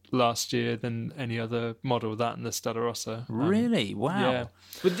those last year than any other model, that and the Stella-Rossa. Really? Wow. Yeah.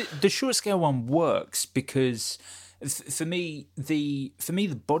 But the short scale one works because for me the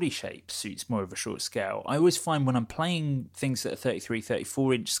body shape suits more of a short scale. I always find when I'm playing things that are 33,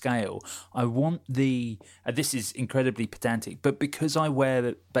 34 inch scale, I want this is incredibly pedantic, but because I wear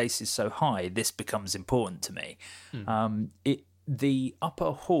the basses so high, this becomes important to me. The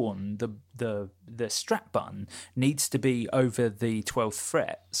upper horn, the strap button needs to be over the 12th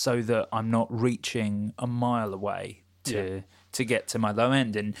fret so that I'm not reaching a mile away to get to my low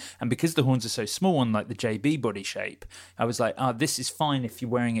end. And because the horns are so small on like the JB body shape, I was like, this is fine if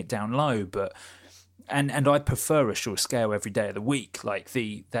you're wearing it down low, but and I prefer a short scale every day of the week. Like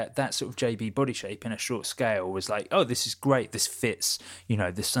that sort of JB body shape in a short scale was like, oh, this is great. This fits,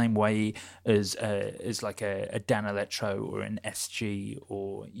 the same way as like a Dan Electro or an SG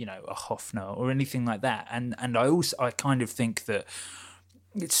or a Hofner or anything like that. And I kind of think that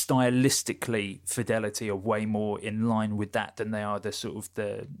it's stylistically Fidelity are way more in line with that than they are if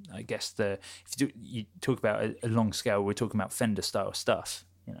you talk about a long scale, we're talking about Fender style stuff.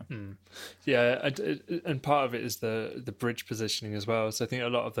 Yeah, and part of it is the bridge positioning as well. So I think a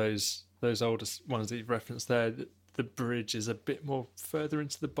lot of those oldest ones that you've referenced there, the bridge is a bit more further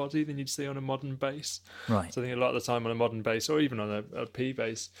into the body than you'd see on a modern bass. Right. So I think a lot of the time on a modern bass, or even on a P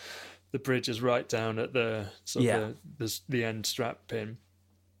bass, the bridge is right down at the the end strap pin.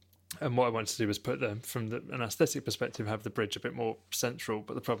 And what I wanted to do was put them, from an aesthetic perspective, have the bridge a bit more central.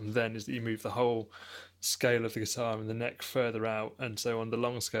 But the problem then is that you move the whole scale of the guitar and the neck further out. And so on the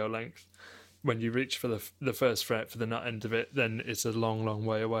long scale length, when you reach for the first fret for the nut end of it, then it's a long, long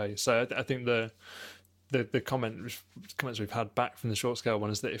way away. So I think the comments we've had back from the short scale one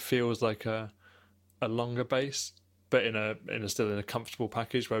is that it feels like a longer bass, but still in a comfortable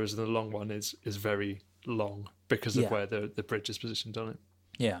package, whereas the long one is very long because of where the bridge is positioned on it.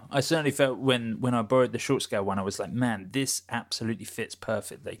 Yeah, I certainly felt when I borrowed the short scale one, I was like, man, this absolutely fits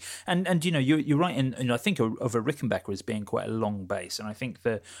perfectly. And you're right, and I think of a Rickenbacker as being quite a long bass, and I think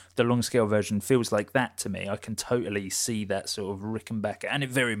the long scale version feels like that to me. I can totally see that sort of Rickenbacker, and it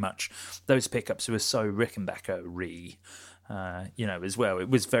very much, those pickups were so Rickenbacker-y. As well. It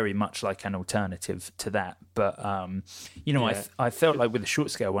was very much like an alternative to that. But, I felt like with the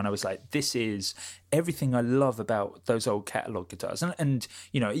short scale one, I was like, this is everything I love about those old catalogue guitars. And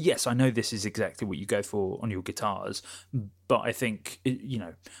yes, I know this is exactly what you go for on your guitars, but I think,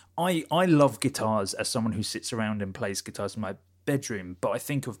 I love guitars as someone who sits around and plays guitars in my bedroom, but I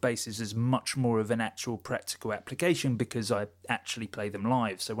think of basses as much more of an actual practical application because I actually play them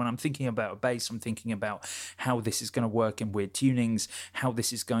live. So when I'm thinking about a bass, I'm thinking about how this is going to work in weird tunings, how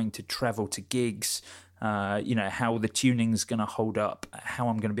this is going to travel to gigs, how the tuning's going to hold up, how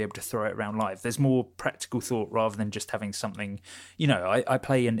I'm going to be able to throw it around live. There's more practical thought rather than just having something, I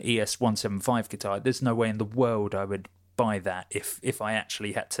play an ES-175 guitar. There's no way in the world I would buy that if I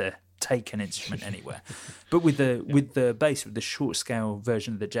actually had to take an instrument anywhere. But with the bass, with the short scale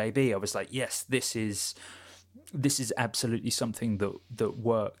version of the JB, I was like, yes, this is absolutely something that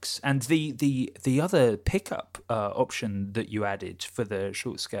works. And the other pickup option that you added for the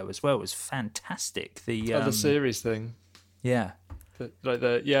short scale as well was fantastic. The series thing, yeah, So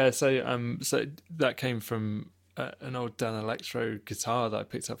that came from an old Dan Electro guitar that I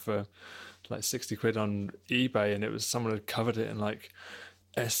picked up for like 60 quid on eBay, and it was someone had covered it in like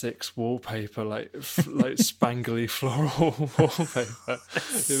Essex wallpaper, like spangly floral wallpaper.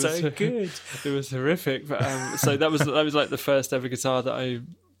 It was good. It was horrific. But so that was like the first ever guitar that I.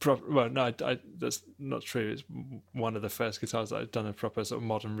 That's not true. It's one of the first guitars that I'd done a proper sort of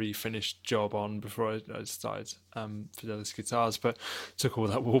modern refinished job on before I started Fidelity Guitars. But took all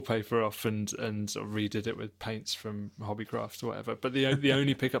that wallpaper off and sort of redid it with paints from Hobbycraft or whatever. But the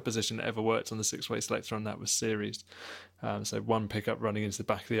only pickup position that ever worked on the 6-way selector on that was series. So one pickup running into the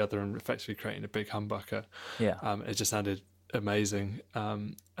back of the other and effectively creating a big humbucker. Yeah. It just sounded amazing.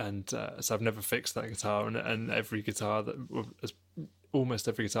 So I've never fixed that guitar, and every guitar almost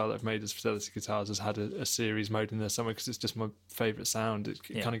every guitar that I've made as Fidelity Guitars has had a series mode in there somewhere, because it's just my favourite sound.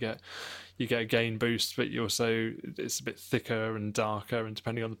 You get a gain boost, but it's a bit thicker and darker, and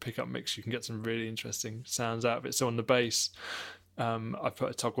depending on the pickup mix, you can get some really interesting sounds out of it. So on the bass, I put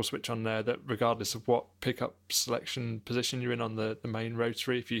a toggle switch on there that, regardless of what pickup selection position you're in on the main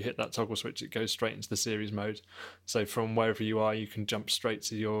rotary, if you hit that toggle switch, it goes straight into the series mode. So from wherever you are, you can jump straight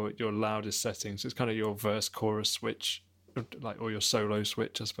to your loudest settings. So it's kind of your verse chorus switch, or your solo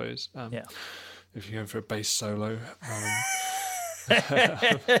switch, I suppose. If you're going for a bass solo,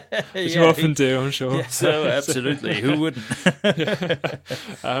 which you often do, I'm sure. Yeah, so absolutely, who wouldn't?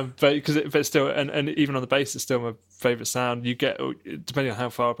 But still, and even on the bass, it's still my favourite sound. You get, depending on how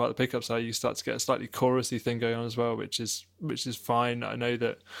far apart the pickups are, you start to get a slightly chorusy thing going on as well, which is fine. I know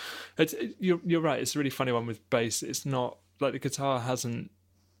that you're right. It's a really funny one with bass. It's not like the guitar hasn't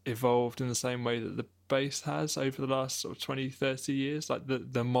evolved in the same way that the bass has over the last sort of 20-30 years. Like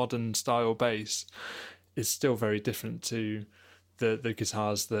the modern style bass is still very different to the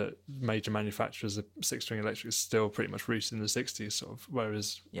guitars that major manufacturers of 6-string electric is still pretty much rooted in the 60s sort of,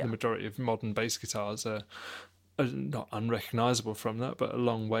 whereas the majority of modern bass guitars are not unrecognisable from that, but a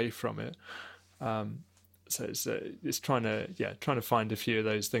long way from it. So it's trying to find a few of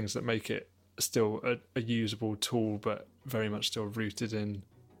those things that make it still a usable tool, but very much still rooted in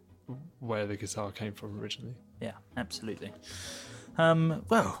where the guitar came from originally. Yeah, absolutely.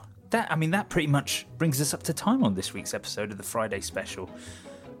 That pretty much brings us up to time on this week's episode of the Friday Special.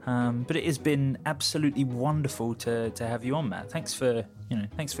 But it has been absolutely wonderful to have you on, Matt. Thanks for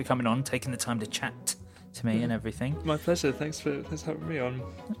coming on, taking the time to chat to me and everything. My pleasure. Thanks for having me on.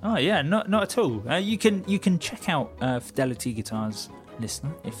 Oh yeah, not at all. You can check out Fidelity Guitars,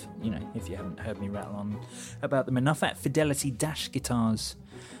 listener, if you haven't heard me rattle on about them enough, at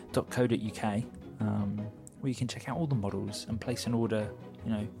fidelity-guitars.co.uk, where you can check out all the models and place an order.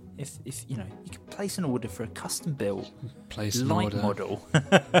 If you can place an order for a custom built light model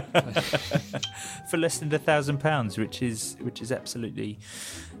for less than £1,000, which is absolutely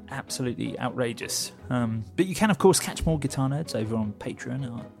outrageous. But you can, of course, catch more Guitar Nerds over on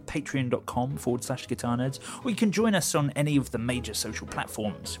Patreon, patreon.com/Guitar Nerds, or you can join us on any of the major social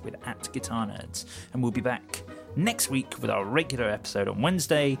platforms with @Guitar Nerds. And we'll be back next week with our regular episode on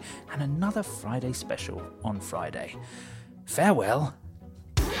Wednesday and another Friday special on Friday. Farewell.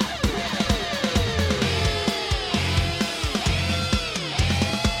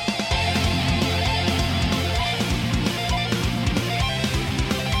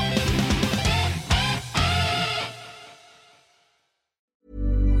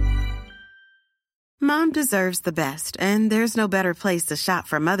 Mom deserves the best, and there's no better place to shop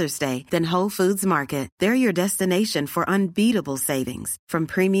for Mother's Day than Whole Foods Market. They're your destination for unbeatable savings, from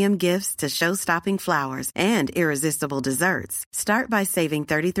premium gifts to show-stopping flowers and irresistible desserts. Start by saving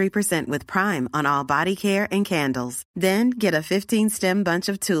 33% with Prime on all body care and candles. Then get a 15-stem bunch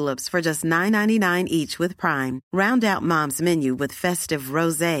of tulips for just $9.99 each with Prime. Round out Mom's menu with festive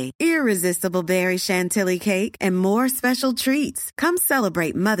rosé, irresistible berry chantilly cake, and more special treats. Come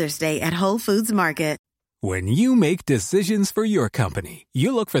celebrate Mother's Day at Whole Foods Market. When you make decisions for your company,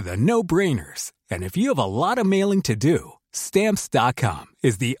 you look for the no-brainers. And if you have a lot of mailing to do, Stamps.com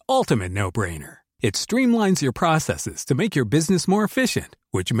is the ultimate no-brainer. It streamlines your processes to make your business more efficient,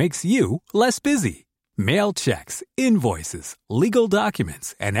 which makes you less busy. Mail checks, invoices, legal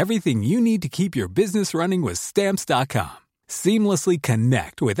documents, and everything you need to keep your business running with Stamps.com. Seamlessly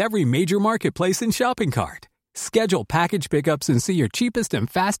connect with every major marketplace and shopping cart. Schedule package pickups and see your cheapest and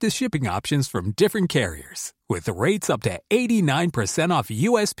fastest shipping options from different carriers, with rates up to 89% off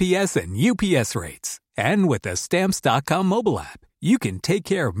USPS and UPS rates. And with the Stamps.com mobile app, you can take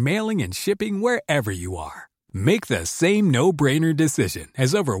care of mailing and shipping wherever you are. Make the same no-brainer decision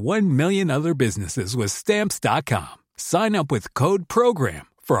as over 1 million other businesses with Stamps.com. Sign up with code PROGRAM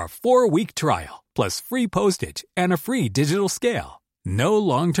for a 4-week trial, plus free postage and a free digital scale. No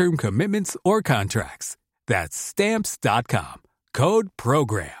long-term commitments or contracts. That's Stamps.com. Code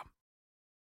PROGRAM.